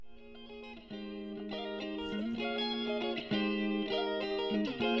Hey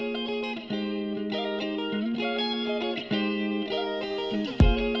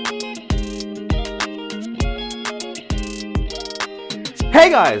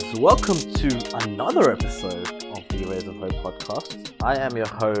guys, welcome to another episode of the Rays of Hope podcast. I am your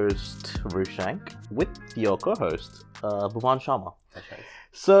host, Rushank, with your co-host, Bhuvan Sharma.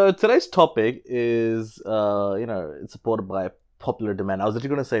 So today's topic is, it's supported by popular demand. I was actually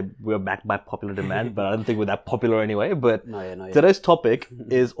going to say we're backed by popular demand, but I don't think we're that popular anyway. But today's topic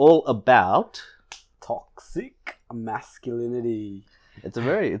is all about toxic masculinity. It's a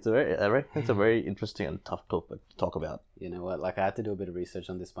very interesting and tough topic to talk about. You know what? Like, I had to do a bit of research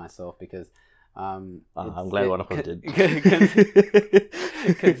on this myself because I'm glad one of us did.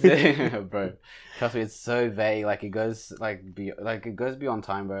 Bro, trust me, it's so vague. Like, it goes it goes beyond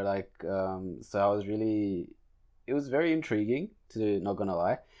time, bro. Like, so it was very intriguing, not gonna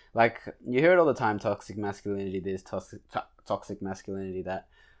lie. Like, you hear it all the time: toxic masculinity this, toxic masculinity that.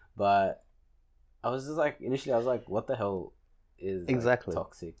 But I was just like, initially, I was like, what the hell is exactly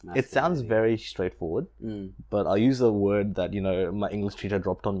toxic masculinity? It sounds very straightforward, but I'll use a word that my English teacher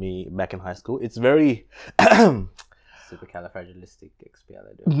dropped on me back in high school. It's very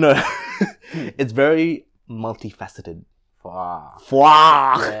supercalifragilisticexpialidocious. No, it's very multifaceted.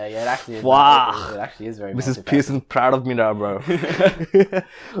 Yeah, it actually is. It actually is very. Mrs. Pearson's proud of me now, bro.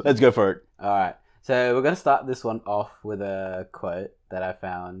 Let's go for it. All right, so we're gonna start this one off with a quote that I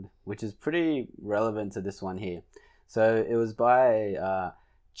found, which is pretty relevant to this one here. So it was by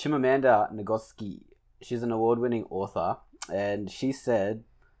Chimamanda Ngozi. She's an award-winning author, and she said,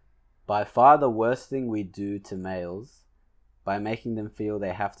 "By far the worst thing we do to males, by making them feel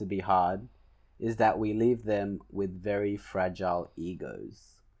they have to be hard, is that we leave them with very fragile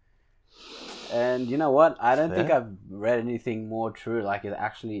egos." And you know what? I don't think I've read anything more true. Like, it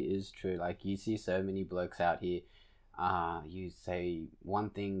actually is true. Like, you see so many blokes out here. You say one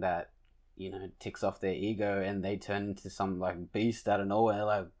thing that ticks off their ego, and they turn into some like beast out of nowhere. They're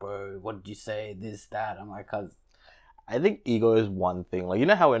like, bro, what did you say? This, that. I'm like, cause I think ego is one thing. Like,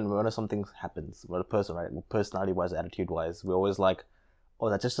 how when something happens with a person, right? Personality wise, attitude wise, we're always like, oh,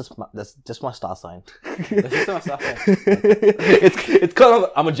 that's just my star sign. That's just my star sign. it's kind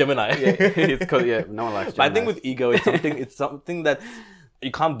of, I'm a Gemini. It's cause no one likes Geminis. But I think with ego, it's something that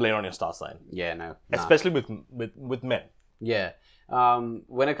you can't blame on your star sign. Yeah, no. Especially with men. Yeah.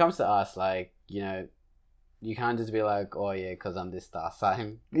 When it comes to us, like, you can't just be like, oh yeah, because I'm this star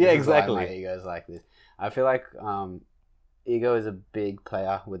sign. Yeah, exactly. My ego is like this. I feel like ego is a big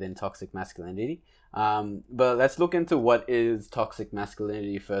player within toxic masculinity. But let's look into what is toxic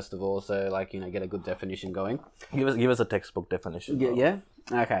masculinity first of all. So, like, get a good definition going. Give us a textbook definition. Yeah.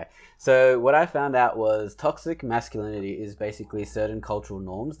 Okay. So what I found out was toxic masculinity is basically certain cultural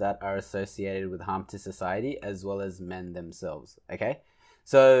norms that are associated with harm to society as well as men themselves. Okay.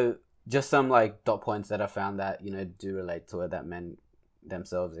 So just some like dot points that I found that do relate to it that men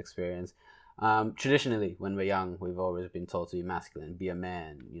themselves experience. Traditionally, when we're young, we've always been told to be masculine, be a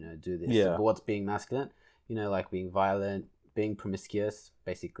man, do this. Yeah. But what's being masculine? Like being violent, being promiscuous,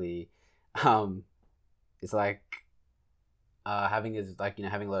 basically. It's like having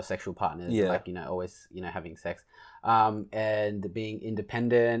having a lot of sexual partners, like always having sex, and being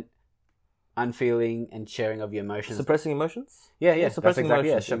independent, unfeeling, and sharing of your emotions. Suppressing emotions? Yeah, suppressing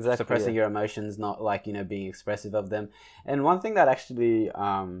emotions. Exactly, suppressing your emotions, not like being expressive of them. And one thing that actually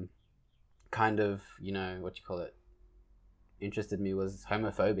kind of interested me was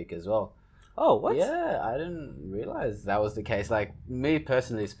homophobic as well. Oh, what? Yeah, I didn't realize that was the case. Like, me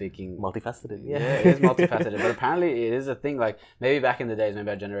personally speaking, multifaceted. Yeah, it is multifaceted, but apparently it is a thing. Like, maybe back in the days, maybe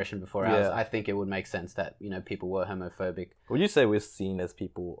our generation before ours, I think it would make sense that people were homophobic. Would you say we're seen as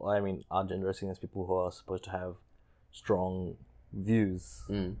people? I mean, our generation as people who are supposed to have strong views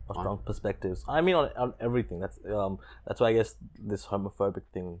or strong perspectives. I mean, on everything. That's why I guess this homophobic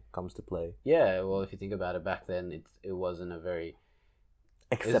thing comes to play. Yeah, well, if you think about it, back then it wasn't a very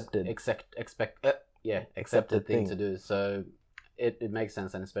accepted thing to do. So it makes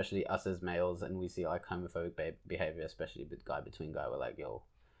sense, and especially us as males, and we see like homophobic behavior, especially between guy. We're like, yo,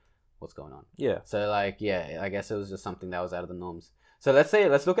 what's going on? Yeah. So like, yeah, I guess it was just something that was out of the norms. So let's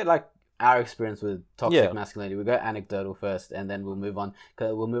look at like our experience with toxic masculinity. We'll go anecdotal first, and then we'll move on.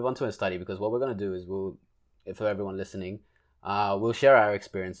 We'll move on to a study, because what we're going to do is for everyone listening, we'll share our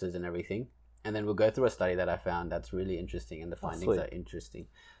experiences and everything, and then we'll go through a study that I found that's really interesting, and the findings are interesting.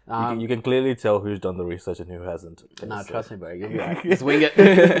 You can clearly tell who's done the research and who hasn't. Trust me, bro. You'll be right. Just wing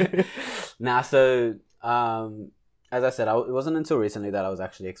it. So as I said, it wasn't until recently that I was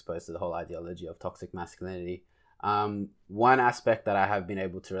actually exposed to the whole ideology of toxic masculinity. One aspect that I have been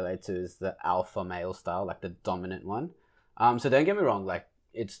able to relate to is the alpha male style, like the dominant one. So don't get me wrong, like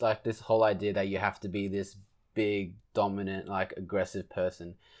it's like this whole idea that you have to be this big, dominant, like aggressive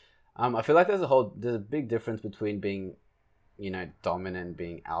person. I feel like there's a big difference between being, dominant and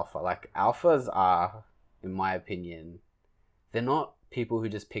being alpha. Like alphas are, in my opinion, they're not people who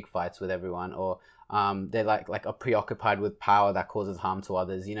just pick fights with everyone, or they're like are preoccupied with power that causes harm to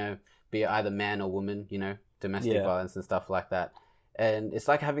others. Be it either man or woman. Domestic violence and stuff like that. And it's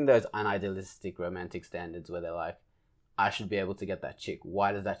like having those unidealistic romantic standards where they're like, I should be able to get that chick.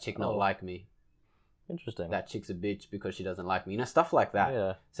 Why does that chick not like me? Interesting. That chick's a bitch because she doesn't like me. Stuff like that.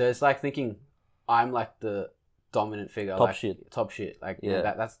 Yeah. So it's like thinking I'm like the dominant figure. Top shit. Like,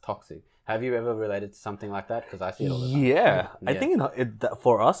 that's toxic. Have you ever related to something like that? Because I see it all the time. Yeah. I think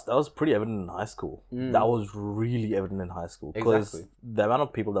for us, that was pretty evident in high school. Mm. That was really evident in high school. Because the amount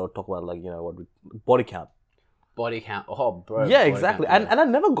of people that would talk about, like, body count. Body count. Oh, bro. Yeah, exactly. Count, and I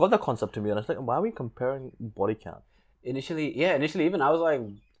never got that concept to me. And I was like, why are we comparing body count? Initially, even I was like,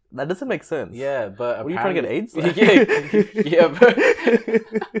 that doesn't make sense. Yeah, but were you trying to get AIDS? yeah,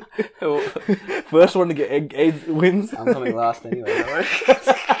 bro. First one to get AIDS wins. I'm coming last anyway.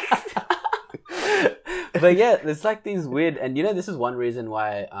 But yeah, there's like these weird, and this is one reason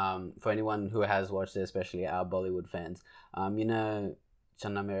why, for anyone who has watched it, especially our Bollywood fans,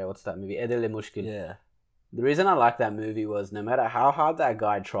 Channa Mere, what's that movie? Edele Mushkil. Yeah. The reason I like that movie was no matter how hard that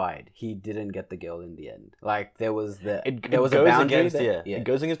guy tried, he didn't get the girl in the end. Like there was a boundary. It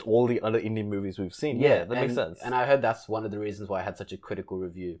goes against all the other indie movies we've seen. Yeah, that makes sense. And I heard that's one of the reasons why I had such a critical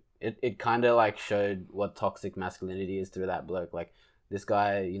review. It kind of like showed what toxic masculinity is through that bloke. Like this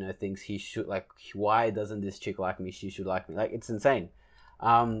guy, thinks he should, like, why doesn't this chick like me? She should like me. Like it's insane.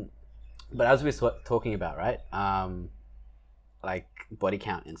 But as we were talking about, right? Like body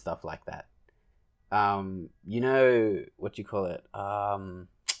count and stuff like that. What you call it?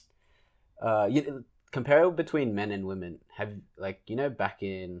 Compare it between men and women. Back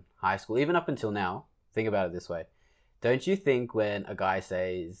in high school, even up until now, think about it this way. Don't you think when a guy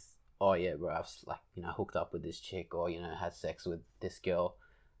says, oh yeah, bro, I've hooked up with this chick, or, had sex with this girl,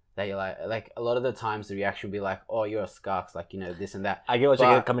 that you're like a lot of the times the reaction would be like, oh, you're a scarks, like, this and that. I get what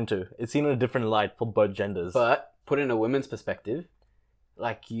you're coming to. It's seen in a different light for both genders. But put in a woman's perspective,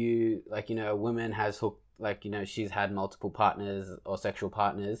 a woman has hooked, she's had multiple partners or sexual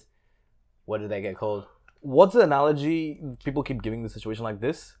partners. What do they get called? What's the analogy people keep giving the situation like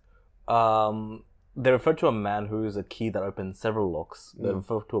this? They refer to a man who is a key that opens several locks. They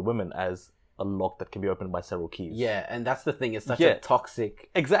refer to a woman as a lock that can be opened by several keys. Yeah, and that's the thing. It's such a toxic...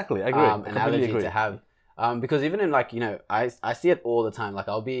 Exactly, I agree. Analogy to have. Because even in, I see it all the time. Like,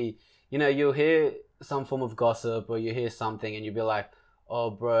 I'll be... you'll hear some form of gossip, or you hear something and you'll be like, oh,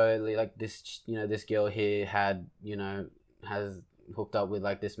 bro, like this, this girl here has hooked up with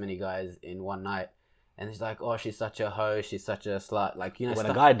like this many guys in one night. And it's like, oh, she's such a hoe, she's such a slut. Like, when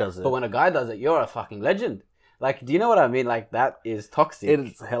a guy does it. But when a guy does it, you're a fucking legend. Like, do you know what I mean? Like, that is toxic.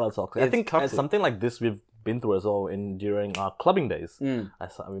 It's hella toxic. I think something like this we've been through as well during our clubbing days.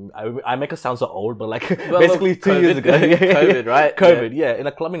 I make us sound so old, but basically 2 years ago. COVID, right? COVID, yeah. In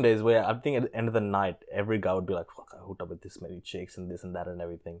the clubbing days where I think at the end of the night, every guy would be like, fuck, I hooked up with this many chicks and this and that and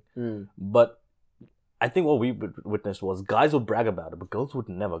everything. But I think what we witnessed was guys would brag about it, but girls would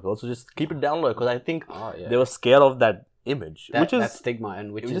never. Girls would just keep it down low because I think they were scared of that image, which is that stigma,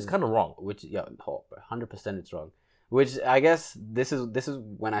 and which is kind of wrong. 100% it's wrong. Which I guess this is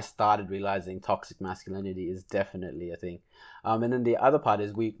when I started realizing toxic masculinity is definitely a thing. And then the other part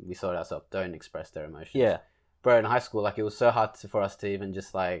is we saw it ourselves. Don't express their emotions. Yeah, bro. In high school, like it was so hard for us to even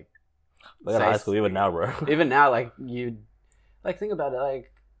just like. Look at high school, even now, bro. Even now, like you, like think about it.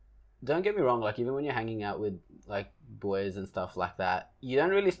 Like, don't get me wrong. Like even when you're hanging out with like boys and stuff like that, you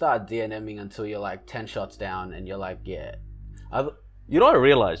don't really start DNMing until you're like 10 shots down, and you're like, yeah. You know what I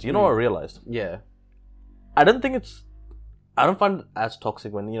realized? Yeah. I don't find it as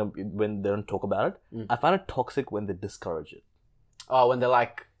toxic when when they don't talk about it. I find it toxic when they discourage it. Oh, when they're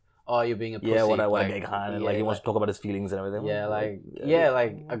like, oh, you're being a pussy. Yeah, when I want to get behind and he wants to talk about his feelings and everything. Yeah,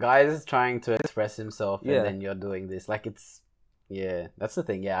 like a guy is trying to express himself and then you're doing this. Like it's, that's the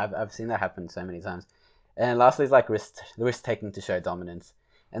thing. Yeah, I've seen that happen so many times. And lastly is like risk taking to show dominance.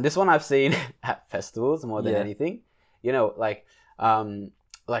 And this one I've seen at festivals more than anything.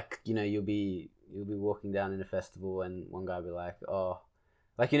 You'll be walking down in a festival and one guy will be like, oh,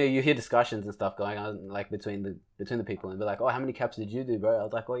 like, you hear discussions and stuff going on like between the people and be like, oh, how many caps did you do, bro? I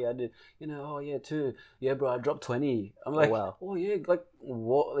was like, oh yeah, I did, oh yeah, 2. Yeah, bro, I dropped 20. I'm like, wow. Oh yeah, like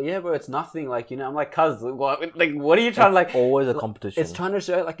what? Yeah, bro, it's nothing. Like, I'm like, cuz, what are you trying to like? Always a competition. It's trying to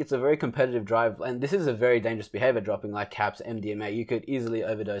show like it's a very competitive drive, and this is a very dangerous behavior. Dropping like caps, MDMA, you could easily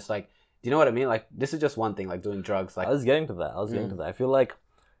overdose. Like Do you know what I mean? Like, this is just one thing, like doing drugs. Like, I was getting to that. I feel like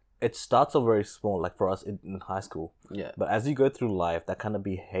it starts off very small, like for us in high school. yeah. But as you go through life, that kind of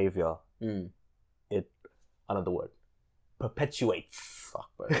behavior, another word, perpetuates. Fuck,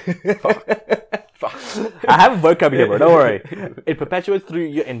 bro. I have a vocabulary, bro. Don't worry. It perpetuates through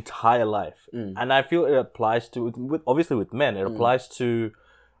your entire life, and I feel it applies to obviously with men. It applies to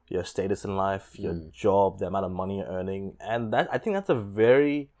your status in life, your job, the amount of money you're earning, and I think that's a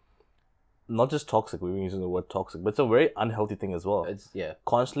very not just toxic. We're using the word toxic, but it's a very unhealthy thing as well. It's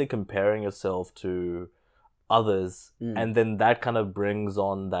Constantly comparing yourself to others, and then that kind of brings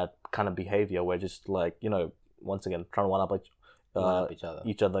on that kind of behavior where just like once again trying to one up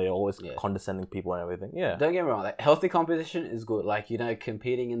each other. You're always condescending people and everything. Yeah. Don't get me wrong. Like, healthy competition is good. Like,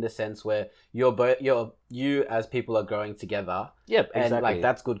 competing in the sense where you as people are growing together. Yep. And Exactly. like,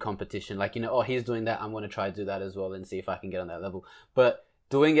 that's good competition. Like, oh, he's doing that. I'm going to try to do that as well and see if I can get on that level. But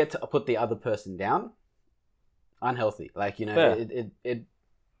doing it to put the other person down, unhealthy. Like, it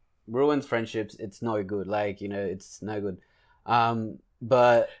ruins friendships. It's no good. Like, it's no good.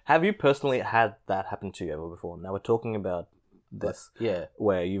 But have you personally had that happen to you ever before? Now we're talking about this,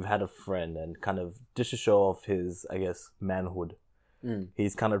 where you've had a friend and kind of just to show off his, I guess, manhood,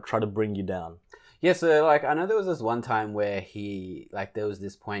 he's kind of tried to bring you down. Yeah, so like I know there was this one time where there was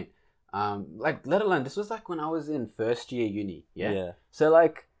this point, let alone this was like when I was in first year uni, Yeah. So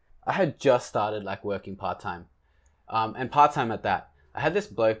like I had just started like working part time, and part time at that. I had this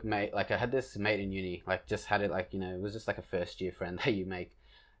bloke mate, like I had this mate in uni, like just had it like it was just like a first year friend that you make.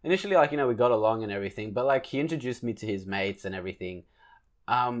 Initially, like, we got along and everything, but, like, he introduced me to his mates and everything.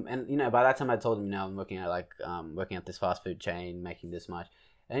 And, by that time I told him, I'm working at this fast food chain, making this much.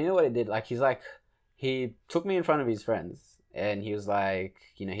 And you know what he did? Like, he took me in front of his friends and he was like,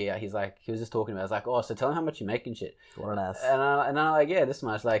 he was just talking about it. I was like, oh, so tell him how much you make and shit. What an ass. And I'm like, yeah, this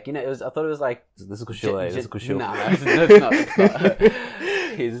much. Like, I thought it was like... This is Kushil, this is Kushil. No,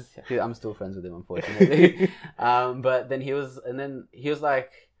 it's not. I'm still friends with him, unfortunately. But then he was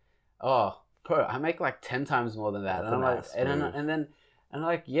like, oh, bro, I make like 10 times more than that. That's and I'm like, and I'm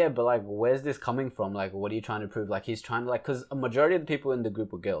like, yeah, but like, where's this coming from? Like, what are you trying to prove? Like, he's trying to like, because a majority of the people in the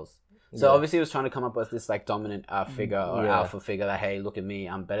group were girls. So obviously he was trying to come up with this like dominant figure or alpha figure that, hey, look at me,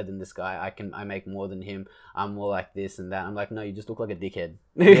 I'm better than this guy. I make more than him. I'm more like this and that. I'm like, no, you just look like a dickhead.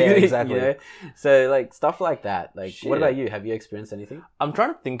 Yeah, exactly. So like stuff like that. Like, Shit. What about you? Have you experienced anything? I'm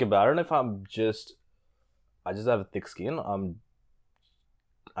trying to think about it. I don't know if I just have a thick skin.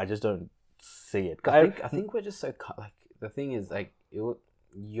 I just don't see it. I think we're just so like the thing is like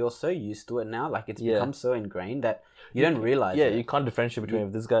you're so used to it now, like it's become so ingrained that you don't realize it. You can't differentiate between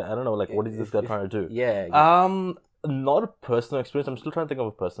this guy, I don't know, like what is this guy trying to do. Not a personal experience. I'm still trying to think of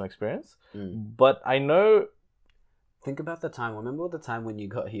a personal experience, but I know. Think about the time. Remember the time when you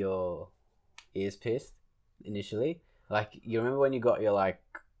got your ears pierced initially? Like, you remember when you got your like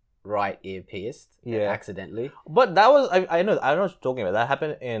right ear pierced accidentally? But that was I know what you're talking about. That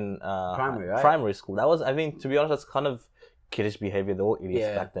happened in primary school. That was, I think, to be honest, that's kind of kiddish behavior. They're all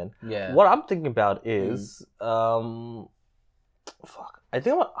idiots back then. Yeah. What I'm thinking about is I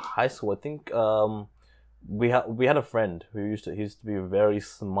think about high school. I think we had a friend who used to be very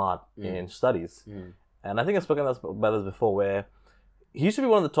smart in studies, and I think I've spoken about this before, where he used to be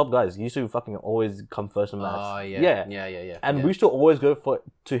one of the top guys. He used to fucking always come first in maths. Oh, yeah. And we used to always go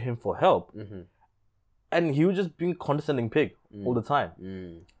to him for help. And he was just being condescending pig all the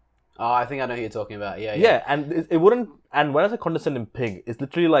time. Oh, I think I know who you're talking about. Yeah, and it wouldn't... And when I say condescending pig, it's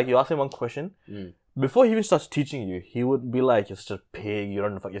literally like you ask him one question. Before he even starts teaching you, he would be like, you're such a pig,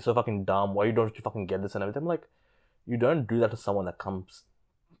 you're so fucking dumb, why don't you fucking get this and everything? I'm like, you don't do that to someone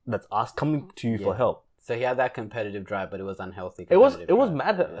coming to you for help. So he had that competitive drive, but it was unhealthy. It was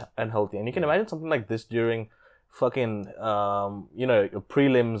mad unhealthy, and you can imagine something like this during fucking your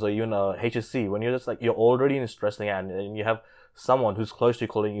prelims or even a HSC, when you're just like, you're already in stressing out, and you have someone who's close to you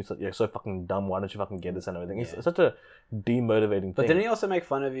calling you, you're so fucking dumb, why don't you fucking get this and everything. It's such a demotivating thing. But didn't he also make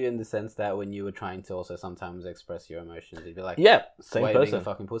fun of you in the sense that when you were trying to also sometimes express your emotions, he'd be like, same person, being a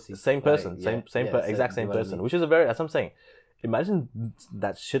fucking pussy, same person, exact same person, which is that's what I'm saying. Imagine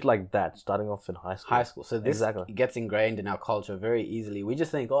that shit like that starting off in high school. So this gets ingrained in our culture very easily. We just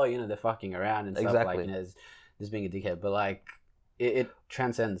think, oh, they're fucking around and stuff, like, just being a dickhead. But like, it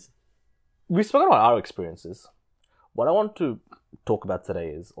transcends. We've spoken about our experiences. What I want to talk about today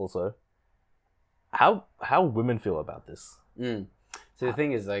is also how women feel about this. So the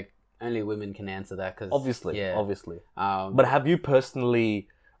thing is, like, only women can answer that, because obviously. But have you personally?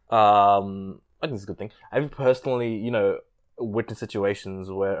 I think it's a good thing. Have you personally, witnessed situations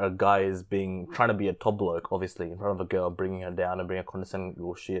where a guy is trying to be a top bloke, obviously, in front of a girl, bringing her down and bringing her condescending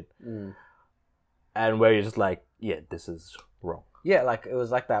little shit. And where you're just like, yeah, this is wrong. Yeah, like it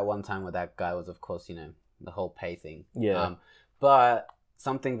was like that one time where that guy was, of course, the whole pay thing. Yeah. But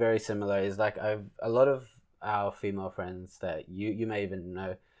something very similar is like a lot of our female friends that you may even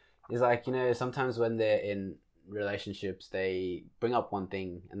know is like, sometimes when they're in relationships, they bring up one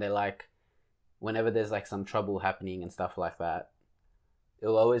thing and they're like, whenever there's like some trouble happening and stuff like that,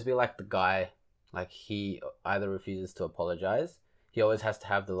 it'll always be like the guy, like he either refuses to apologize, he always has to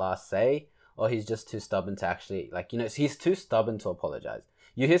have the last say, or he's just too stubborn to actually, like, he's too stubborn to apologize.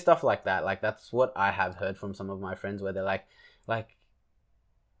 You hear stuff like that. Like, that's what I have heard from some of my friends where they're like,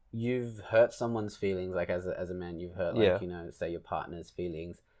 you've hurt someone's feelings, like as a man, you've hurt, like, say your partner's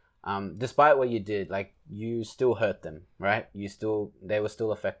feelings. Despite what you did, like, you still hurt them, right? They were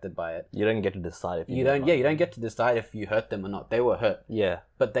still affected by it. You don't get to decide if you don't get to decide if you hurt them or not. They were hurt. Yeah.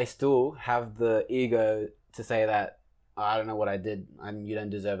 But they still have the ego to say that, I don't know what I did and you don't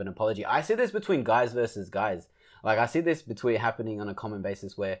deserve an apology. I see this between guys versus guys. Like, I see this happening on a common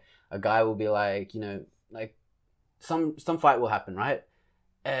basis where a guy will be like, like some fight will happen, right?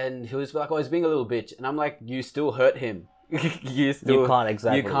 And he'll just be like, oh, he's being a little bitch. And I'm like, you still hurt him. You can't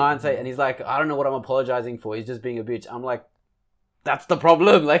exactly. You can't say, and he's like, I don't know what I'm apologizing for. He's just being a bitch. I'm like, that's the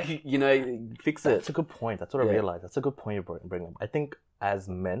problem. Like, fix it. That's a good point. That's what I realized. That's a good point you bring up. I think as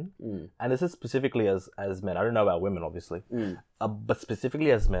men, and this is specifically as men, I don't know about women, obviously, but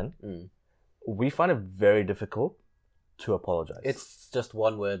specifically as men, we find it very difficult to apologize. It's just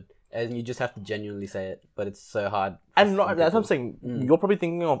one word, and you just have to genuinely say it, but it's so hard. And that's what I'm saying. You're probably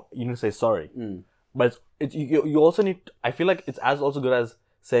thinking of, you need to say sorry. But you also need, I feel like it's as also good as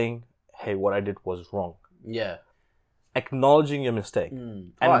saying, hey, what I did was wrong. Yeah. Acknowledging your mistake.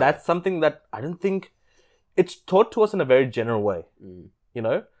 And that's something that I don't think, it's taught to us in a very general way,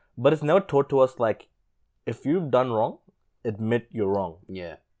 but it's never taught to us like, if you've done wrong, admit you're wrong.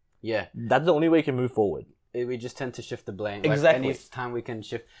 Yeah. Yeah. That's the only way you can move forward. We just tend to shift the blame. Exactly. Like, any time we can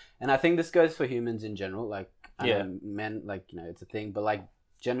shift. And I think this goes for humans in general. Like, men, like, it's a thing. But, like,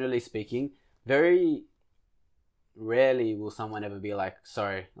 generally speaking, very rarely will someone ever be like,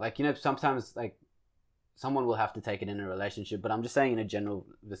 sorry. Like, sometimes, like, someone will have to take it in a relationship. But I'm just saying in a general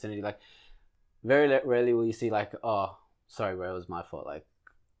vicinity, like, very rarely will you see, like, oh, sorry, bro, it was my fault. Like,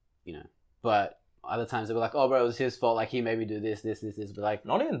 But other times they'll be like, oh, bro, it was his fault. Like, he made me do this. But, like...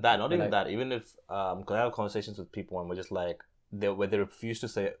 Not even that. Even if... Because I have conversations with people and we're just like... Where they refuse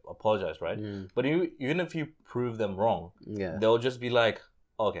to apologize, right? But even if you prove them wrong... Yeah. They'll just be like,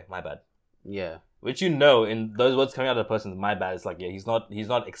 oh, okay, my bad. Yeah. Which in those words coming out of the person, my bad. It's like, yeah, he's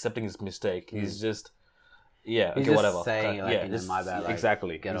not accepting his mistake. He's just... Yeah, he's okay, just whatever. saying, like, my bad. Like,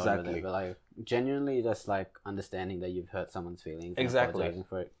 exactly. Get on with it. But, like, genuinely just, like, understanding that you've hurt someone's feelings. Exactly. And apologizing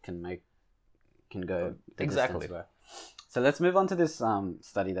for it can go the exactly. distance, bro. So let's move on to this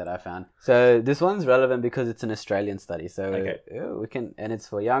study that I found. So this one's relevant because it's an Australian study. So we can, and it's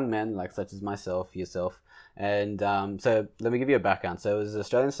for young men, like such as myself, yourself. And so let me give you a background. So it was an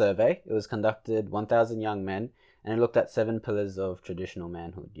Australian survey. It was conducted 1,000 young men, and it looked at 7 pillars of traditional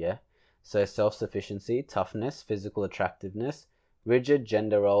manhood. Yeah. So self-sufficiency, toughness, physical attractiveness, rigid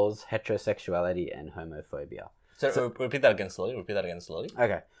gender roles, heterosexuality, and homophobia. So repeat that again slowly.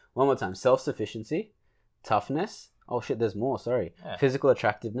 Okay. One more time. Self-sufficiency, toughness. Oh shit, there's more. Sorry. Yeah. Physical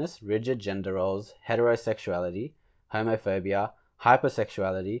attractiveness, rigid gender roles, heterosexuality, homophobia,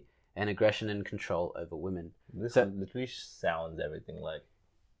 hypersexuality, and aggression and control over women. This literally sounds everything like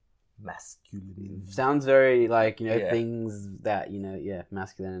masculine. Sounds very like, things that,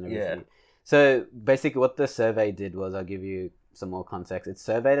 masculine and everything. Yeah. So basically what the survey did was, I'll give you some more context. It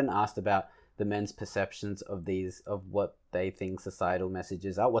surveyed and asked about the men's perceptions of what they think societal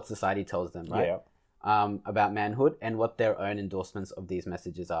messages are, what society tells them, right? Yeah. About manhood, and what their own endorsements of these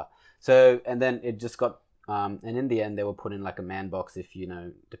messages are. So, and then it just got, and in the end, they were put in like a man box if,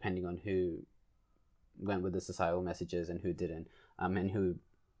 depending on who went with the societal messages and who didn't, and who.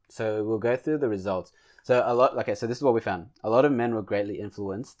 So we'll go through the results. So so this is what we found. A lot of men were greatly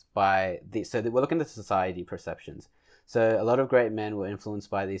influenced by we're looking at society perceptions. So a lot of great men were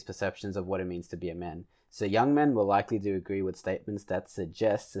influenced by these perceptions of what it means to be a man. So young men were likely to agree with statements that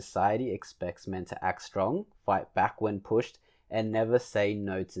suggest society expects men to act strong, fight back when pushed, and never say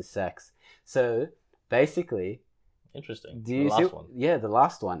no to sex. So basically... Interesting. Do you see? Last one. Yeah, the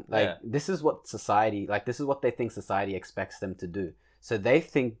last one. This is what this is what they think society expects them to do. So they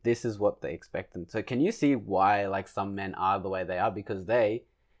think this is what they expect them. So can you see why, like, some men are the way they are? Because they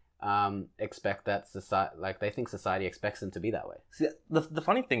expect that society, like they think society expects them to be that way. See, the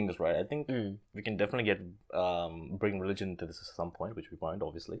funny thing is, right, I think Mm. we can definitely get bring religion to this at some point, which we won't,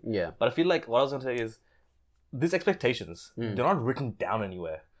 obviously. Yeah. But I feel like what I was going to say is these expectations, Mm. they're not written down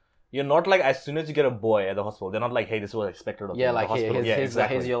anywhere. You're not like, as soon as you get a boy at the hospital, they're not like, hey, this is what I expected of you Yeah, at the like hospital.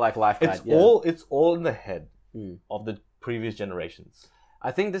 here's your like life guide. It's all in the head Mm. of the previous generations.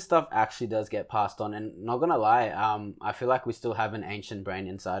 I think this stuff actually does get passed on, and not gonna lie, I feel like we still have an ancient brain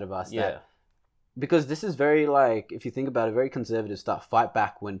inside of us. Yeah. Because this is very, like, if you think about it, very conservative stuff. Fight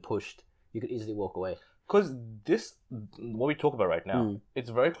back when pushed. You could easily walk away. Because what we talk about right now, Mm. it's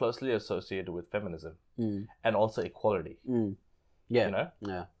very closely associated with feminism Mm. and also equality. Mm. Yeah. You know?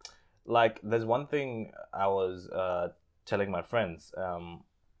 Yeah. Like, there's one thing I was telling my friends.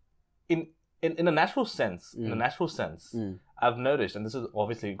 In a natural sense, Mm. I've noticed, and this is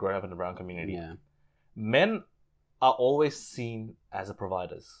obviously growing up in the brown community, Yeah. men are always seen as the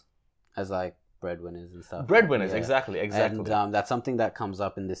providers. As like breadwinners and stuff. Breadwinners, Yeah. exactly. And that's something that comes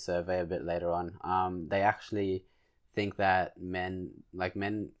up in this survey a bit later on. They actually think that men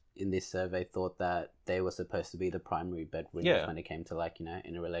in this survey thought that they were supposed to be the primary breadwinners Yeah. when it came to, like, in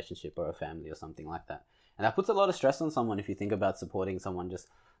a relationship or a family or something like that. And that puts a lot of stress on someone if you think about supporting someone just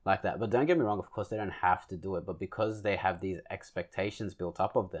like that. But don't get me wrong, of course they don't have to do it, but because they have these expectations built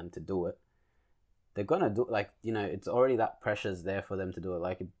up of them to do it, they're gonna do, like, it's already that pressure's there for them to do it,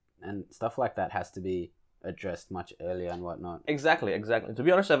 like, and stuff like that has to be addressed much earlier and whatnot. Exactly. To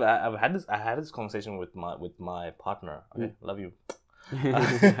be honest, I had this conversation with my partner. Okay, love you.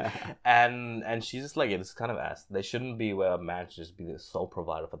 and she's just like, yeah, this is kind of ass. They shouldn't be where a man should just be the sole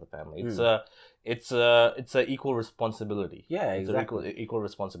provider for the family. It's a equal responsibility. Yeah, it's exactly. an equal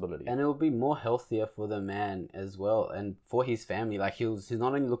responsibility. And it will be more healthier for the man as well, and for his family. Like, he's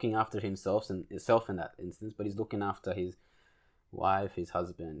not only looking after himself in that instance, but he's looking after his wife, his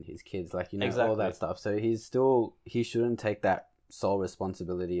husband, his kids, like, all Exactly. that stuff. So he shouldn't take that sole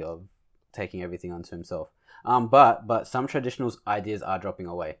responsibility of taking everything onto himself. But some traditional ideas are dropping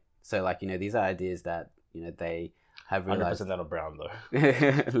away. So, like, these are ideas that they have realized. 100% they're not brown though.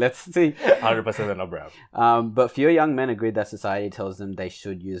 Let's see. 100% they're not brown. But fewer young men agreed that society tells them they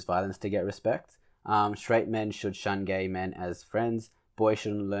should use violence to get respect. Straight men should shun gay men as friends. Boys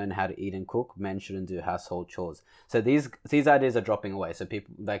shouldn't learn how to eat and cook. Men shouldn't do household chores. So these ideas are dropping away. So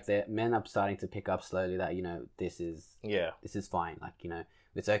people, like, men are starting to pick up slowly that this is fine. Like,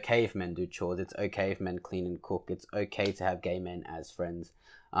 it's okay if men do chores. It's okay if men clean and cook. It's okay to have gay men as friends.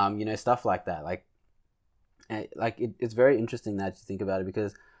 Stuff like that. It's very interesting that you think about it,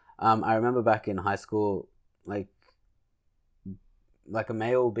 because I remember back in high school, like a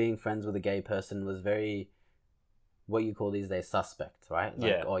male being friends with a gay person was very, what you call these days, suspect, right? Like,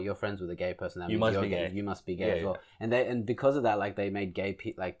 Yeah. Oh, you're friends with a gay person. That You means must you're be gay. You must be gay Yeah, as well. And because of that, like, they made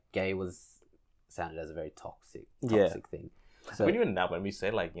gay was sounded as a very toxic thing. So, But even now, when we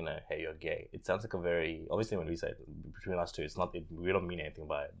say, like, hey, you're gay, it sounds like a very, obviously when we say it, between us two, we don't mean anything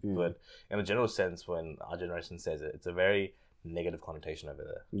by it. Mm. But in a general sense, when our generation says it, it's a very negative connotation over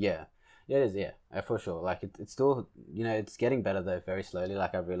there. yeah, it is. Yeah, for sure. Like, it's still, it's getting better though, very slowly.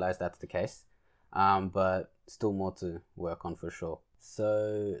 Like, I've realized that's the case. But still more to work on for sure.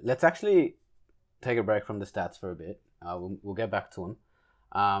 So let's actually take a break from the stats for a bit. We'll get back to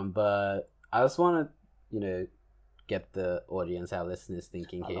them. But I just want to, get the audience, our listeners,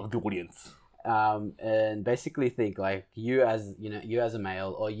 thinking here. I love the audience. And basically think, like, you as a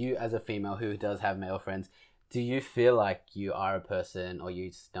male, or you as a female who does have male friends, do you feel like you are a person, or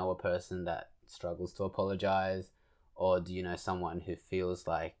you know a person that struggles to apologize, or do you know someone who feels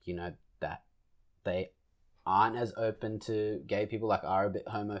like, that they aren't as open to gay people, like, are a bit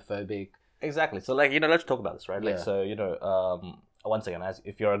homophobic? Exactly. So, like, let's talk about this, right? Like, Yeah. so, once again,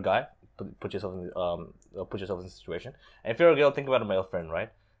 if you're a guy, put yourself in this situation. And if you're a girl, think about a male friend,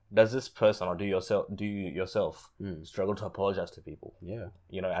 right? Does this person, or do you yourself struggle to apologize to people? Yeah.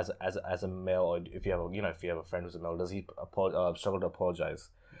 As a male, or if you have a friend who's a male, does he struggle to apologize?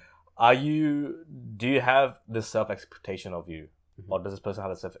 Do you have this self expectation of you, or does this person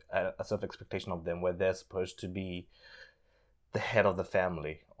have a self expectation of them, where they're supposed to be the head of the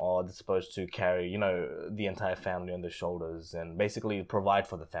family, or they're supposed to carry, the entire family on their shoulders and basically provide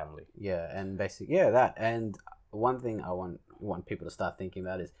for the family? Yeah, and that. And one thing I want people to start thinking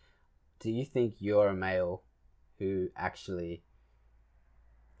about is, do you think you're a male who actually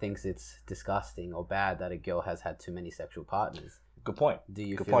thinks it's disgusting or bad that a girl has had too many sexual partners? Good point. Do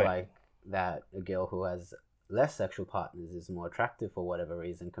you Good feel point. like that a girl who has less sexual partners is more attractive for whatever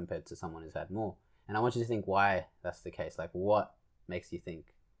reason compared to someone who's had more? And I want you to think why that's the case. Like, what makes you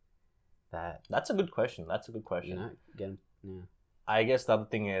think that? That's a good question. Yeah. I guess the other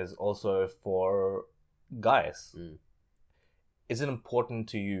thing is also for guys. Mm. Is it important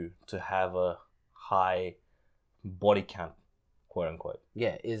to you to have a high body count, quote unquote?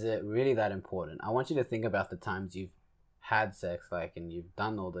 Yeah, is it really that important? I want you to think about the times you've had sex, like, and you've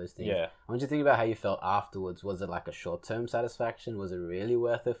done all those things. Yeah. I want you to think about how you felt afterwards. Was it like a short-term satisfaction? Was it really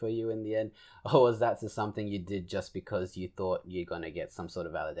worth it for you in the end? Or was that just something you did just because you thought you're going to get some sort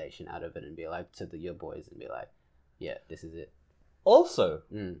of validation out of it and be like to your boys and be like, yeah, this is it. Also,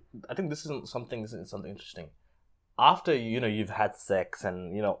 Mm. I think this isn't something interesting. After you've had sex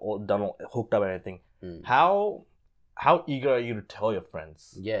and hooked up and everything, Mm. how eager are you to tell your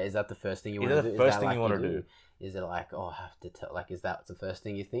friends? Yeah, is that the first thing you Is want to that do? the first thing you want to do? Is it like, oh, I have to tell? Like, is that the first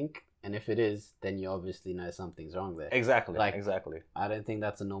thing you think? And if it is, then you obviously know something's wrong there. Exactly. Like- exactly. I don't think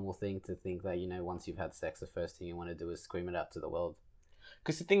that's a normal thing to think that, once you've had sex, the first thing you want to do is scream it out to the world.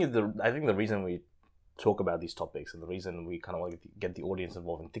 Because the thing is, I think the reason we talk about these topics and the reason we kind of want to get the audience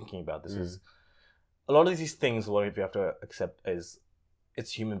involved in thinking about this is a lot of these things. What we have to accept is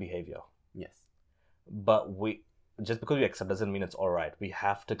it's human behavior. Yes. But just because we accept doesn't mean it's all right. We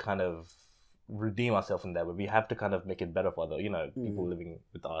have to kind of redeem ourselves in that way. We have to kind of make it better for other, people living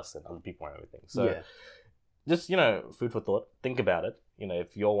with us and other people and everything. So yeah. just, food for thought. Think about it.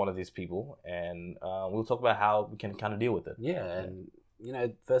 If you're one of these people, and we'll talk about how we can kind of deal with it. Yeah, and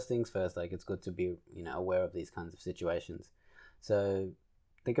first things first, like, it's good to be aware of these kinds of situations. So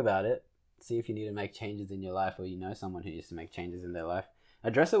think about it, see if you need to make changes in your life, or someone who needs to make changes in their life.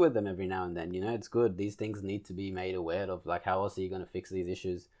 Address it with them every now and then. It's good. These things need to be made aware of. Like, how else are you going to fix these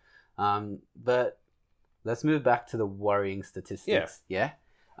issues? But let's move back to the worrying statistics. Yeah.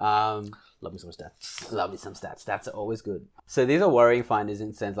 Love me some stats. Love me some stats. Stats are always good. So these are worrying findings in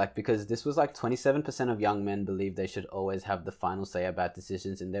a sense, like, because this was like 27% of young men believe they should always have the final say about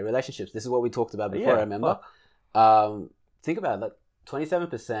decisions in their relationships. This is what we talked about before, I remember. Think about it, like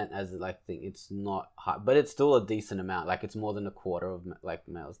 27% as like thing. It's not high, but it's still a decent amount. Like, it's more than a quarter of like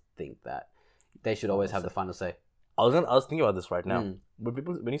males think that they should always have the final say. I was thinking about this right now.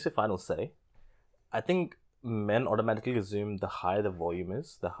 When you say final say, I think men automatically assume the higher the volume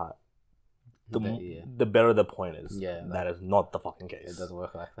is, the the better the point is. Yeah, that is not the fucking case. It doesn't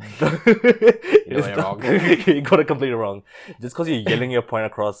work like that. You're wrong. You got it completely wrong. Just because you're yelling your point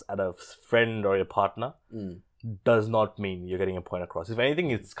across at a friend or your partner does not mean you're getting a point across. If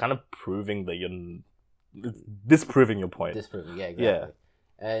anything, it's kind of proving that it's disproving your point. Disproving, yeah, exactly. Yeah.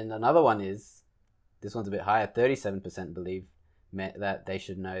 And another one is, this one's a bit higher. 37% believe that they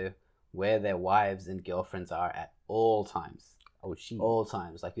should know where their wives and girlfriends are at all times. Oh, she. All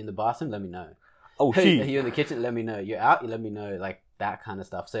times. Like, you're in the bathroom, let me know. Oh, she. You're in the kitchen, let me know. You're out, you let me know. Like, that kind of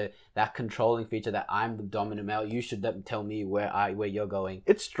stuff. So that controlling feature, that I'm the dominant male, you should tell me where you're going.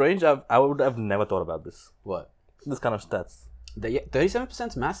 It's strange. I would have never thought about this. What? This kind of stats. 37%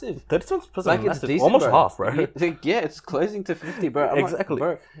 is massive. 37% like, massive. It's decent, almost bro. half, bro. Yeah, it's closing to 50, bro. Exactly.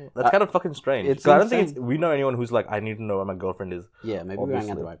 Bro, that's kind of fucking strange. It's I don't think we know anyone who's like, I need to know where my girlfriend is. Yeah, maybe Obviously. we're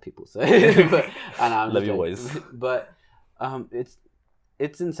hanging out the right people. So, but, love you boys. But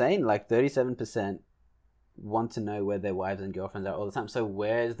it's insane. Like, 37% want to know where their wives and girlfriends are all the time. So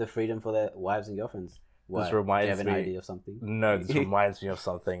where's the freedom for their wives and girlfriends? What? This reminds Do you have me an idea of something? No, this reminds me of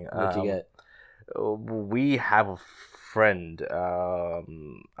something. What'd you get? We have a friend. I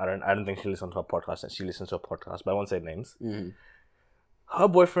don't think she listens to our podcast. She listens to a podcast, but I won't say names. Mm-hmm. Her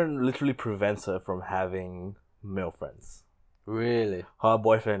boyfriend literally prevents her from having male friends. Really? Her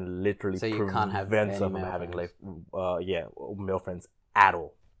boyfriend literally So you prevents can't have her any from male having friends? male friends at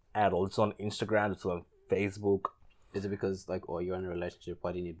all. It's on Instagram. It's on Facebook. Is it because, like, you're in a relationship,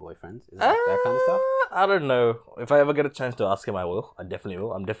 why do you need boyfriends? Is it like that kind of stuff? I don't know. If I ever get a chance to ask him, I will. I definitely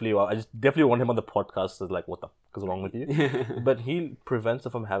will. I just definitely want him on the podcast. So like, what the fuck is wrong with you? But he prevents her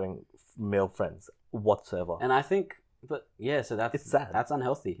from having male friends whatsoever. And I think, but yeah, so It's sad. That's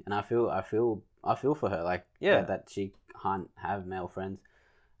unhealthy, and I feel for her, like, Yeah. that she can't have male friends.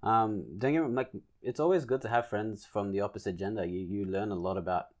 Don't get me, like, it's always good to have friends from the opposite gender. You learn a lot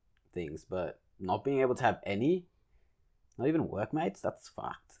about things, but not being able to have any, not even workmates, that's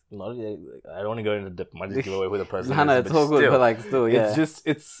fucked. I don't want to go into depth. Might just give away who the person No, is. it's all good, but like, still, yeah.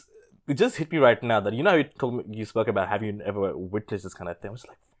 It just hit me right now that how you spoke about have you ever witnessed this kind of thing. I was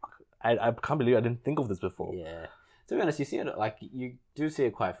like, fuck, I can't believe I didn't think of this before. Yeah. To be honest, you see it, like, you do see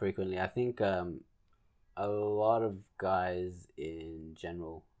it quite frequently. I think a lot of guys in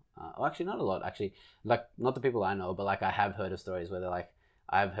general, actually not a lot, actually, like, not the people I know, but like, I have heard of stories where they're like,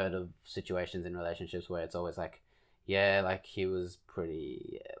 I've heard of situations in relationships where it's always like, yeah, like, he was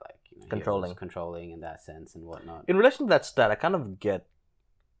pretty, like, controlling in that sense and whatnot. In relation to that stat, I kind of get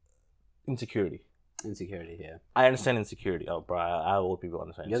insecurity. Insecurity here. I understand insecurity. Oh, bro, I all people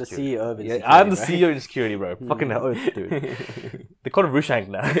understand You're the insecurity. CEO of insecurity. Yeah, I'm the right? CEO of insecurity, bro. Fucking hell, dude. They call it Rushank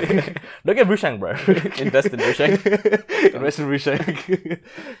now. Don't get Rushank, bro. Invest in Rushank. Invest in Rushank.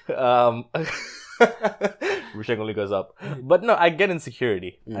 Rushank only goes up. But no, I get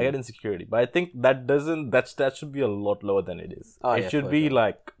insecurity. I get insecurity. But I think that should be a lot lower than it is. Oh, it yeah, should for be sure.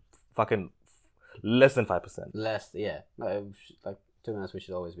 like fucking less than 5%. Less, yeah. No, like, to be honest, we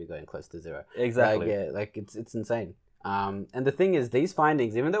should always be going close to zero. Exactly. Like, yeah, like it's insane. And the thing is, these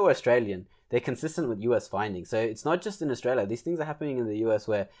findings, even though we're Australian, they're consistent with US findings. So it's not just in Australia. These things are happening in the US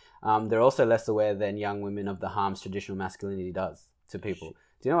where they're also less aware than young women of the harms traditional masculinity does to people.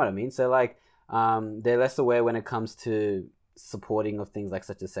 Do you know what I mean? So like, they're less aware when it comes to supporting of things like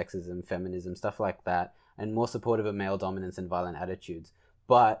such as sexism, feminism, stuff like that, and more supportive of male dominance and violent attitudes.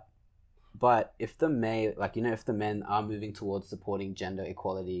 But if the if the men are moving towards supporting gender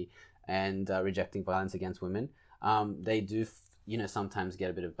equality and rejecting violence against women, they do, sometimes get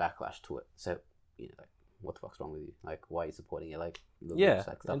a bit of backlash to it. So, like, what the fuck's wrong with you? Like, why are you supporting it? Like, Yeah,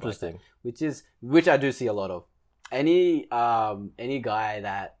 like, stuff interesting. like that, which I do see a lot of. Any guy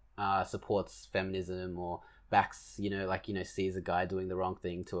that supports feminism or backs, sees a guy doing the wrong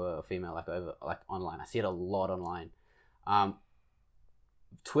thing to a female, like online. I see it a lot online.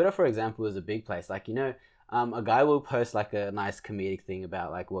 Twitter, for example, is a big place. Like, a guy will post like a nice comedic thing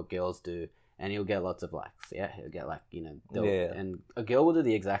about like what girls do, and he'll get lots of likes. Yeah, he'll get like, and a girl will do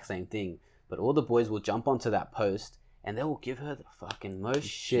the exact same thing, but all the boys will jump onto that post and they will give her the fucking most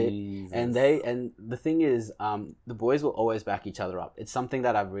shit. Jesus. And the thing is, the boys will always back each other up. It's something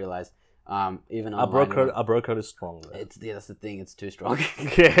that I've realized. Even our bro code is strong. Though. That's the thing. It's too strong.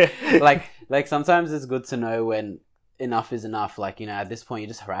 Yeah. like sometimes it's good to know when enough is enough. Like, at this point you're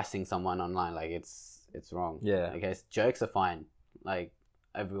just harassing someone online. Like, it's wrong. Yeah. Okay, jokes are fine, like,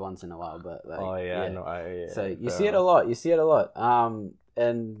 every once in a while, but like, Oh yeah, yeah. So you see it a lot.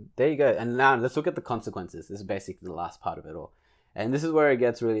 And there you go. And now let's look at the consequences. This is basically the last part of it all, and this is where it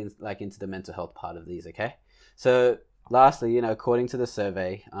gets really into the mental health part of these. Okay, so lastly, according to the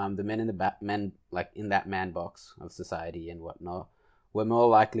survey, the men in that man box of society and whatnot were more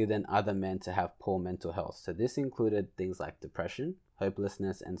likely than other men to have poor mental health. So this included things like depression,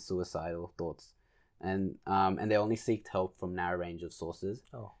 hopelessness, and suicidal thoughts. And they only seeked help from narrow range of sources.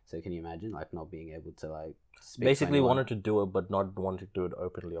 Oh. So can you imagine, like, not being able to, like, speak basically to wanted to do it, but not wanted to do it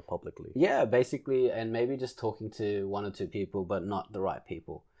openly or publicly. Yeah, basically, and maybe just talking to one or two people, but not the right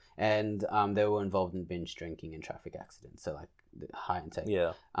people. And they were involved in binge drinking and traffic accidents, so like high intake.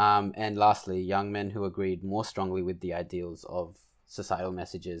 Yeah. And lastly, young men who agreed more strongly with the ideals of societal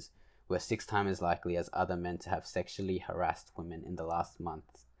messages were 6 times as likely as other men to have sexually harassed women in the last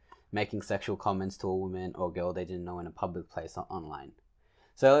month, making sexual comments to a woman or girl they didn't know in a public place or online.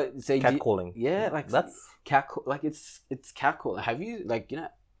 So catcalling. Yeah, like that's catcall. Like it's catcall. Have you, like,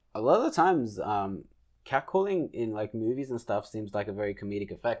 a lot of the times catcalling in like movies and stuff seems like a very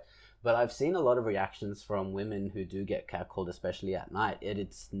comedic effect, but I've seen a lot of reactions from women who do get catcalled, especially at night.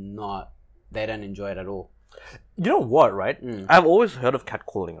 It's not, they don't enjoy it at all. You know what, right? I've always heard of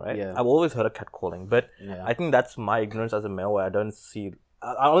catcalling, right? Yeah. I've always heard of catcalling, but Yeah. I think that's my ignorance as a male, where I don't see.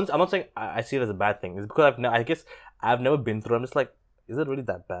 I'm not saying I see it as a bad thing. It's because I guess I've never been through. I'm just like, is it really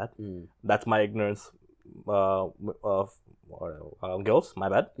that bad? That's my ignorance. Of girls, my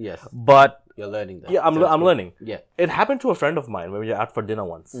bad. Yes. But You're learning that. yeah, I'm learning. Yeah. It happened to a friend of mine when we were out for dinner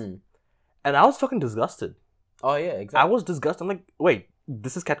once, and I was fucking disgusted. Oh yeah, exactly. I was disgusted. I'm like, wait,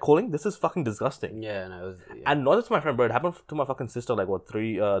 this is catcalling? This is fucking disgusting. Yeah, no, it was. Yeah. And not just my friend, but it happened to my fucking sister like what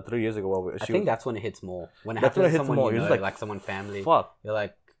 3 years ago. Where I think that's when it hits more. When it That's when happens it to hits someone more. you You're know, just like someone family. fuck. You're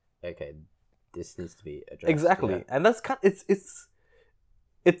like, okay, this needs to be addressed. Exactly, Yeah. and that's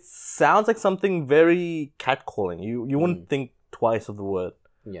it sounds like something very catcalling. You wouldn't think twice of the word,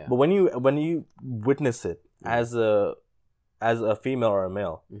 Yeah. but when you witness it as a female or a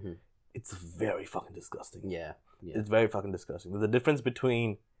male, it's very fucking disgusting. Yeah. Yeah. It's very fucking disgusting. There's a difference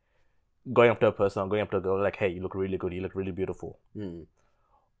between going up to a person or going up to a girl like, hey, you look really good, you look really beautiful,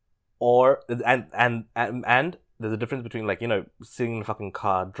 or and there's a difference between, like, sitting in a fucking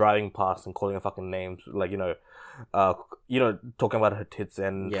car, driving past and calling her fucking names, like, talking about her tits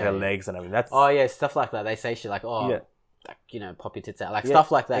and her legs and everything. That's Oh yeah, stuff like that. They say shit like, oh, like, pop your tits out, like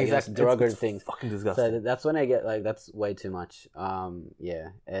stuff like that. Exactly. Derogatory It's things. fucking disgusting. So that's when I get like, that's way too much. Yeah,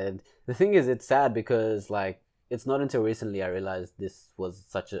 and the thing is, it's sad because like, it's not until recently I realized this was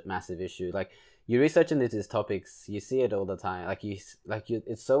such a massive issue. Like, you research into these topics, you see it all the time.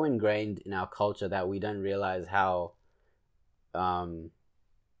 It's so ingrained in our culture that we don't realize how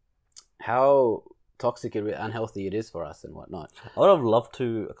toxic and unhealthy it is for us and whatnot. I would have loved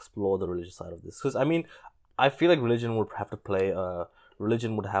to explore the religious side of this because I mean, I feel like religion would have to play.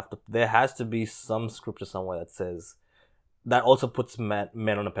 There has to be some scripture somewhere that says that also puts men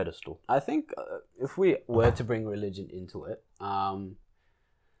on a pedestal. I think if we were to bring religion into it, I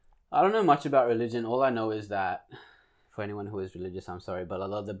don't know much about religion. All I know is that, for anyone who is religious, I'm sorry, but a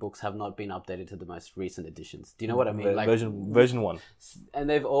lot of the books have not been updated to the most recent editions. Do you know what I mean? Like version 1. And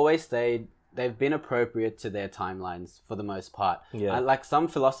they've always they've been appropriate to their timelines for the most part. Yeah. Like some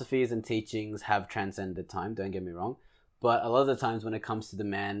philosophies and teachings have transcended time, don't get me wrong. But a lot of the times when it comes to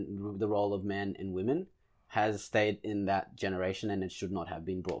the role of men and women has stayed in that generation and it should not have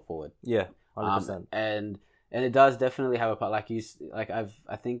been brought forward. Yeah, 100%. And it does definitely have a part,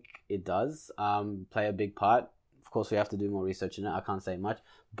 I think it does play a big part. Of course, we have to do more research in it. I can't say much,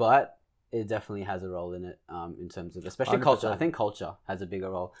 but it definitely has a role in it in terms of, especially 100%. culture. I think culture has a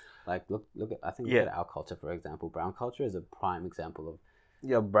bigger role. Like, look at our culture, for example. Brown culture is a prime example of.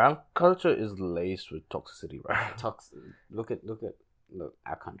 Yeah, brown culture is laced with toxicity, right? Look,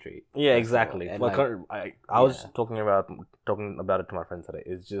 our country. Yeah, exactly. And I was talking about it to my friends today.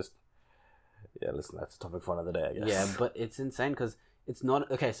 It's just, listen, that's a topic for another day, I guess. Yeah, but it's insane because it's not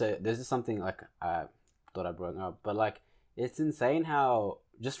okay. So there's just something like I thought I brought up, but like it's insane how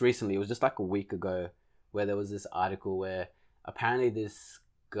just recently, it was just like a week ago, where there was this article where apparently this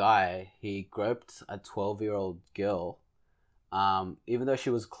guy, he groped a 12-year-old girl, even though she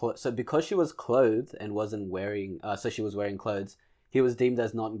was so because she was clothed and wasn't wearing, so she was wearing clothes. He was deemed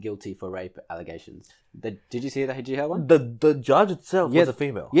as not guilty for rape allegations. Did you see that? Did you hear one? The judge itself was a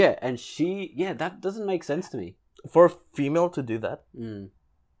female. Yeah, and that doesn't make sense to me. For a female to do that,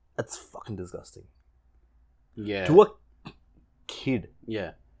 that's fucking disgusting. Yeah. To a kid.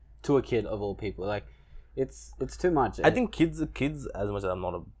 Yeah. To a kid of all people. Like, it's too much. I think kids, as much as I'm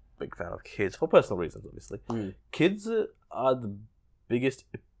not a big fan of kids, for personal reasons, obviously, kids are the biggest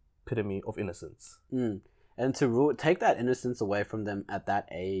epitome of innocence. And to take that innocence away from them at that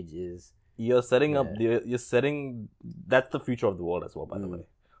age is... You're setting that's the future of the world as well, by the way.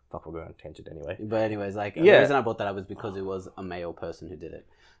 Fuck, we're going on tangent anyway. But anyways, the reason I brought that up was because it was a male person who did it.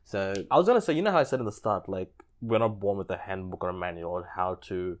 So I was going to say, you know how I said in the start, like, we're not born with a handbook or a manual on how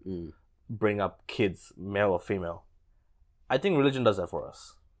to bring up kids, male or female. I think religion does that for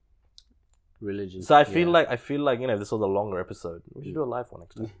us. Religion. So I feel like, if this was a longer episode, we should do a live one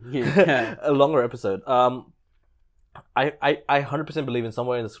next time. A longer episode. I 100% believe in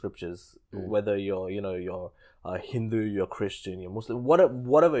somewhere in the scriptures, whether you're Hindu, you're Christian, you're Muslim,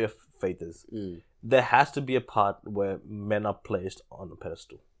 whatever your faith is, there has to be a part where men are placed on a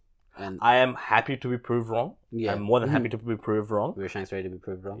pedestal. And I am happy to be proved wrong. Yeah. I'm more than happy to be proved wrong. Rushang's ready to be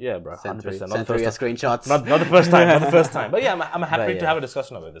proved wrong. Yeah, bro. 100%. Send through your screenshots. Not the first time. Not the first time. But yeah, I'm happy to have a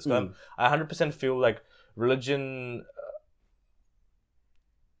discussion about this. I 100% feel like religion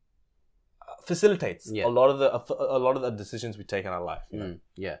facilitates a lot of the decisions we take in our life.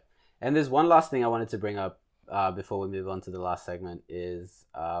 Yeah. And there's one last thing I wanted to bring up before we move on to the last segment is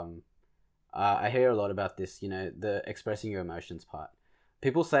I hear a lot about this, the expressing your emotions part.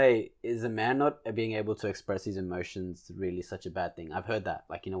 People say, is a man not being able to express his emotions really such a bad thing? I've heard that,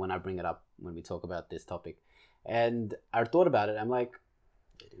 when I bring it up when we talk about this topic. And I thought about it. I'm like,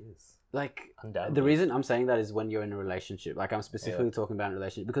 it is. Like, undoubtedly. The reason I'm saying that is when you're in a relationship. Like, I'm specifically talking about a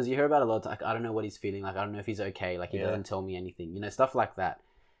relationship. Because you hear about a lot, like, I don't know what he's feeling. Like, I don't know if he's okay. Like, he doesn't tell me anything. Stuff like that.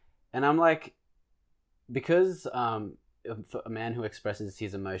 And I'm like, because for a man who expresses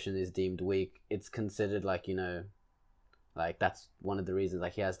his emotion is deemed weak, it's considered like that's one of the reasons,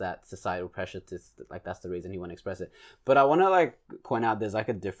 he has that societal pressure to, that's the reason he won't express it. But I want to point out there's a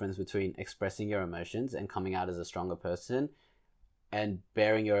difference between expressing your emotions and coming out as a stronger person and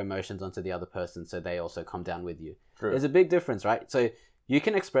bearing your emotions onto the other person so they also come down with you. True. There's a big difference, right? So you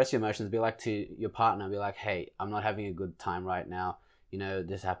can express your emotions, be like to your partner, be like, hey, I'm not having a good time right now.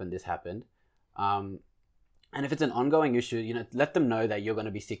 This happened. And if it's an ongoing issue, let them know that you're going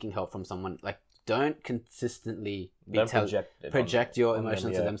to be seeking help from someone. Don't consistently project your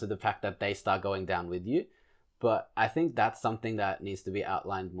emotions to them to the fact that they start going down with you. But I think that's something that needs to be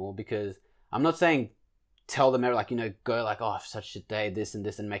outlined more, because I'm not saying tell them, go oh, such a shit day, this and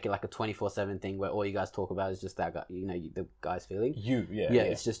this, and make it like a 24/7 thing where all you guys talk about is just that guy, the guy's feeling. Yeah,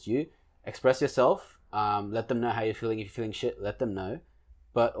 it's just you. Express yourself. Let them know how you're feeling. If you're feeling shit, let them know.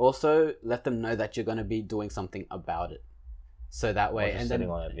 But also let them know that you're going to be doing something about it. So that way, and then sitting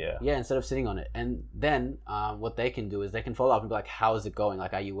on it, instead of sitting on it, and then what they can do is they can follow up and be like, "How is it going?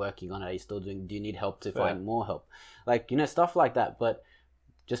 Like, are you working on it? Are you still doing? Do you need help to find more help? Stuff like that." But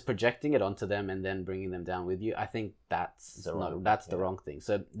just projecting it onto them and then bringing them down with you, I think that's the wrong thing.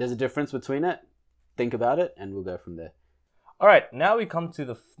 So there's a difference between it. think about it, and we'll go from there. All right, now we come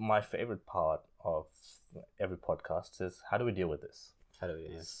to my favorite part of every podcast is how do we deal with this? How do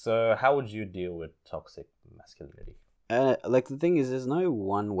we? Yeah. So how would you deal with toxic masculinity? Like the thing is, there's no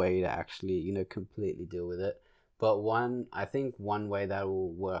one way to actually, completely deal with it. But I think one way that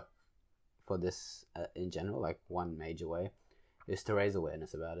will work for this in general, like one major way, is to raise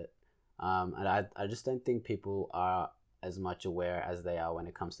awareness about it. And I just don't think people are as much aware as they are when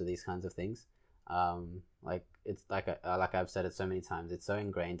it comes to these kinds of things. Like it's like I've said it so many times, it's so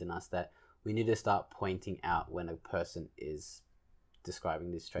ingrained in us that we need to start pointing out when a person is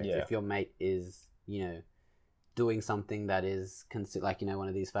describing these traits. Yeah. If your mate is, doing something that is one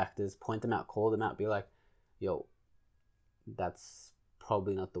of these factors, point them out, call them out, be like, yo, that's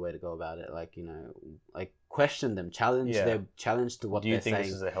probably not the way to go about it. Like, like question them, challenge their challenge to what they're saying. Do you think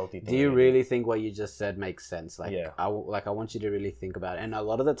this is a healthy thing? Do you really think what you just said makes sense? Like, Yeah. I want you to really think about it. And a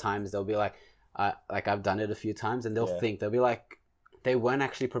lot of the times they'll be like, I've done it a few times, and they'll be like, they won't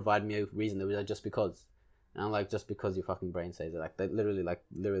actually provide me a reason. They'll be like, just because. And I'm like, just because your fucking brain says it. Like, they literally,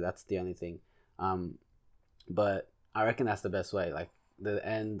 that's the only thing. But I reckon that's the best way.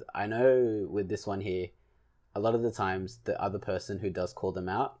 And I know with this one here, a lot of the times the other person who does call them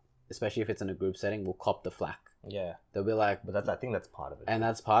out, especially if it's in a group setting, will cop the flack. Yeah. They'll be like, But I think that's part of it. and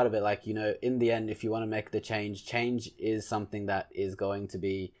that's part of it. Like, in the end, if you want to make the change is something that is going to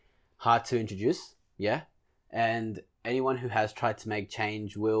be hard to introduce. Yeah. And anyone who has tried to make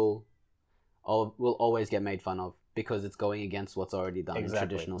change will always get made fun of because it's going against what's already done in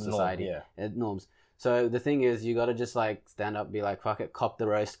traditional society. Norms. So the thing is, you got to just stand up, be like, fuck it, cop the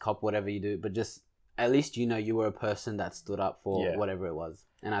roast, cop whatever you do, but just at least you were a person that stood up for whatever it was.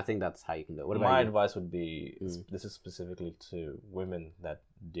 And I think that's how you can do it. What about my you? advice would be, this is specifically to women that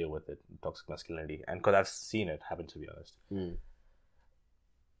deal with it, toxic masculinity, and because I've seen it happen, to be honest.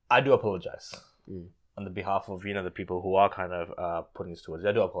 I do apologize on the behalf of the people who are kind of putting this towards.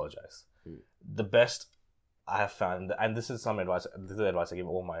 I do apologize. The best I have found, and this is advice I give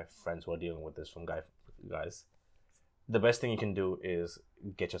all my friends who are dealing with this from guys. The best thing you can do is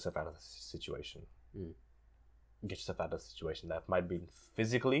get yourself out of the situation. Get yourself out of the situation. That might be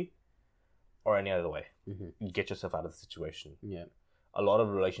physically or any other way. Get yourself out of the situation. Yeah. A lot of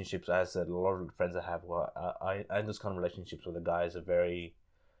relationships, as I said, a lot of friends I have, I in those kind of relationships where the guy is a very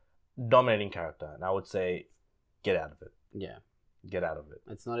dominating character, and I would say, get out of it. Yeah. Get out of it.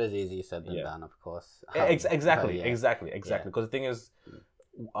 It's not as easy said than done, of course. Exactly. Yeah. Because the thing is,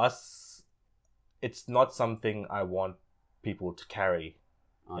 it's not something I want people to carry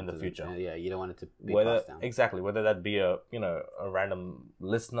in the future. Yeah, you don't want it to be whether passed down. Exactly, whether that be a random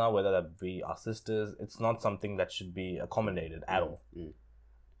listener, whether that be our sisters, it's not something that should be accommodated at all.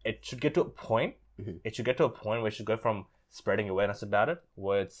 It should get to a point. It should get to a point where it should go from spreading awareness about it,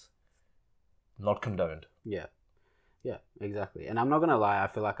 where it's not condoned. Yeah, exactly. And I'm not gonna lie, I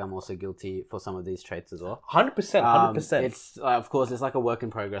feel like I'm also guilty for some of these traits as well. 100%. It's of course it's like a work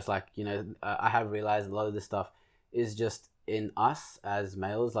in progress. I have realized a lot of this stuff is just in us as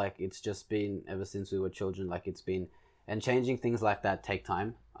males. Like, it's just been ever since we were children. Like, it's been, and changing things like that take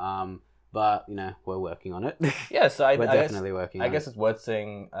time. But we're working on it. Yeah, so we're definitely working. I guess it's worth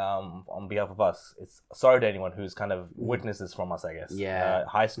saying on behalf of us. It's sorry to anyone who's kind of witnessed this from us. I guess. Yeah.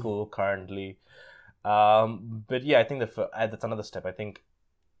 High school currently. But yeah, I think that's another step. I think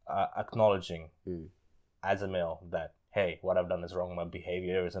acknowledging as a male that, hey, what I've done is wrong. My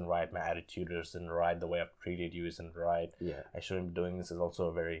behavior isn't right. My attitude isn't right. The way I've treated you isn't right. Yeah. I shouldn't be doing this is also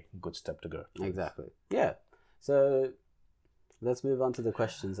a very good step to go. Exactly. Yeah. So let's move on to the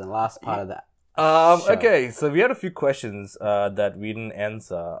questions and last part of that. Okay, so we had a few questions that we didn't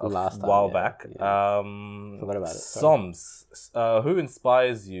answer Last time, while back. Yeah. Forgot about it. Soms, who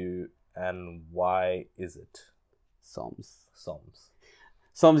inspires you and why is it? Soms,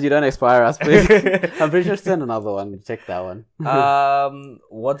 you don't expire us, please. I'm pretty sure send another one. Check that one.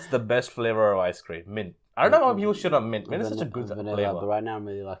 What's the best flavor of ice cream? Mint. I don't know why people should have mint. Mint is such a good vanilla, flavor. but right now I'm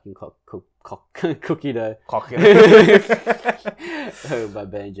really liking cookie dough. By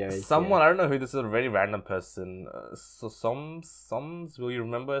Ben & Jerry's. I don't know who this is, a very random person. So Soms, will you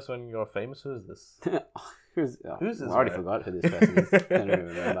remember us when you're famous? Who is this? Who's this? I already forgot who this person is. Don't even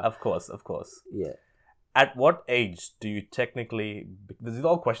remember. Of course. Yeah. At what age do you technically... These are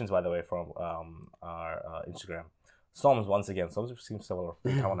all questions, by the way, from our Instagram. Soms, once again. Soms seems so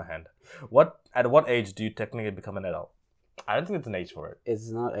time on the hand. At what age do you technically become an adult? I don't think it's an age for it. It's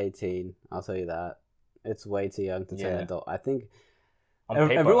not 18. I'll tell you that. It's way too young to turn adult. I think On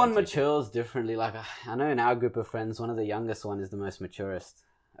paper, everyone matures differently. Like, I know in our group of friends, one of the youngest one is the most maturest.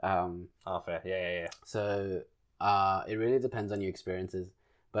 Fair. Yeah. So it really depends on your experiences.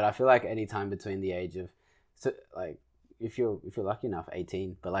 But I feel like any time between the age of, so like, if you're lucky enough,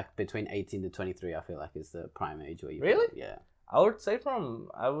 18, but like between 18 to 23, I feel like is the prime age where you Really? Yeah. I would say from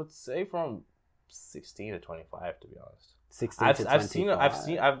 16 to 25, to be honest. 16 to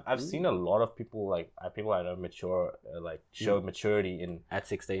 25. I've seen a lot of people like people I know mature show maturity at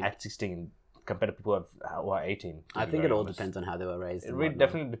 16 compared to people who are 18. I think it all depends on how they were raised. It really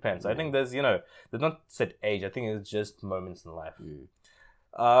definitely depends. I think there's not set age. I think it's just moments in life.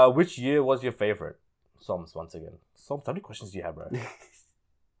 Which year was your favorite? Psalms once again. Psalms, how many questions do you have, bro?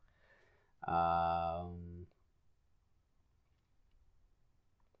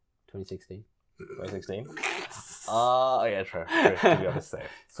 2016. 2016? Oh yeah, true. To be honest, same.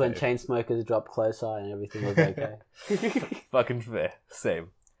 So when Chainsmokers dropped Closer and everything was okay. Fucking fair.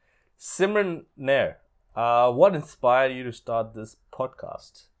 Same. Simran Nair, what inspired you to start this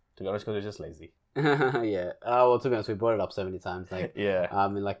podcast? To be honest, because you're just lazy. Yeah. Well, to be honest, we brought it up so many times, like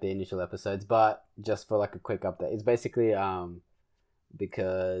in like the initial episodes. But just for like a quick update, it's basically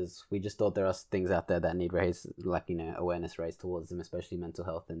because we just thought there are things out there that need awareness raised towards them, especially mental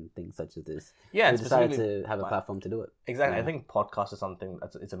health and things such as this. Yeah, we decided to have a platform to do it. Exactly. I think podcast is something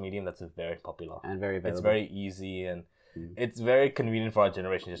it's a medium that's very popular and very available. It's very easy and it's very convenient for our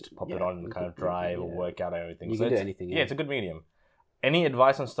generation just to pop it on and kind of drive or work out and everything. You can do anything. Yeah, it's a good medium. Any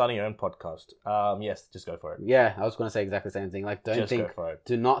advice on starting your own podcast? Yes, just go for it. Yeah, I was going to say exactly the same thing. Like,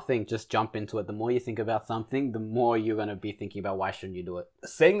 do not think, just jump into it. The more you think about something, the more you're going to be thinking about why shouldn't you do it.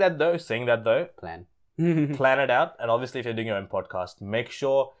 Saying that though, plan it out. And obviously, if you're doing your own podcast, make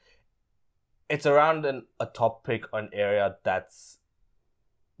sure it's around a topic or an area that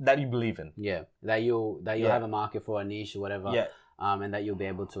you believe in. Yeah, that you'll have a market for, a niche or whatever. Yeah. And that you'll be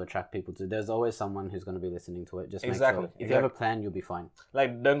able to attract people to. There's always someone who's going to be listening to it. Just make sure. If you have a plan, you'll be fine.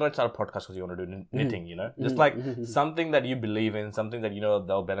 Like, don't go and start a podcast because you want to do knitting, Just like something that you believe in, something that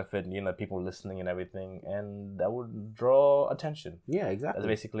they'll benefit, people listening and everything, and that would draw attention. Yeah, exactly. That's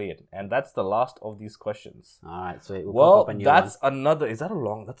basically it. And that's the last of these questions. All right, so well, that's another. Is that a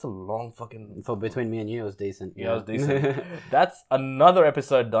long? That's a long fucking. For between me and you, it was decent. Yeah, it was decent. That's another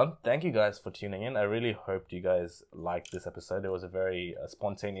episode done. Thank you guys for tuning in. I really hoped you guys liked this episode. It was a very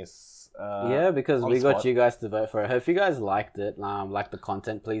spontaneous because we got you guys to vote for it. If you guys liked it, like the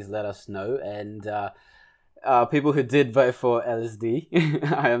content, please let us know. And people who did vote for LSD,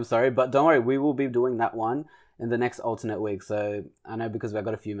 I am sorry, but don't worry, we will be doing that one in the next alternate week. So I know because I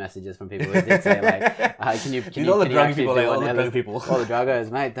got a few messages from people who did say like, can you all the drug people, all the drug people, all the druggers,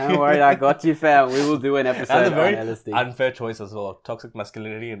 mate. Don't worry, I got you, fam. We will do an episode on LSD. Unfair choice as well. Toxic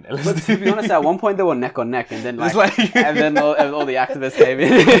masculinity and LSD. But to be honest, at one point they were neck on neck, and then and then all the activists came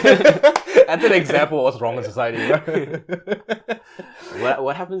in. That's an example of what's wrong in society, bro.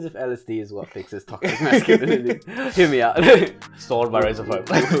 What happens if LSD is what fixes toxic masculinity? Hear me out. Solved by Razor Hope.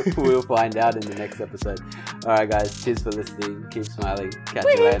 We'll find out in the next episode. Alright guys, cheers for listening. Keep smiling. Catch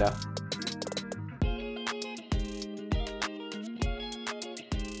you later.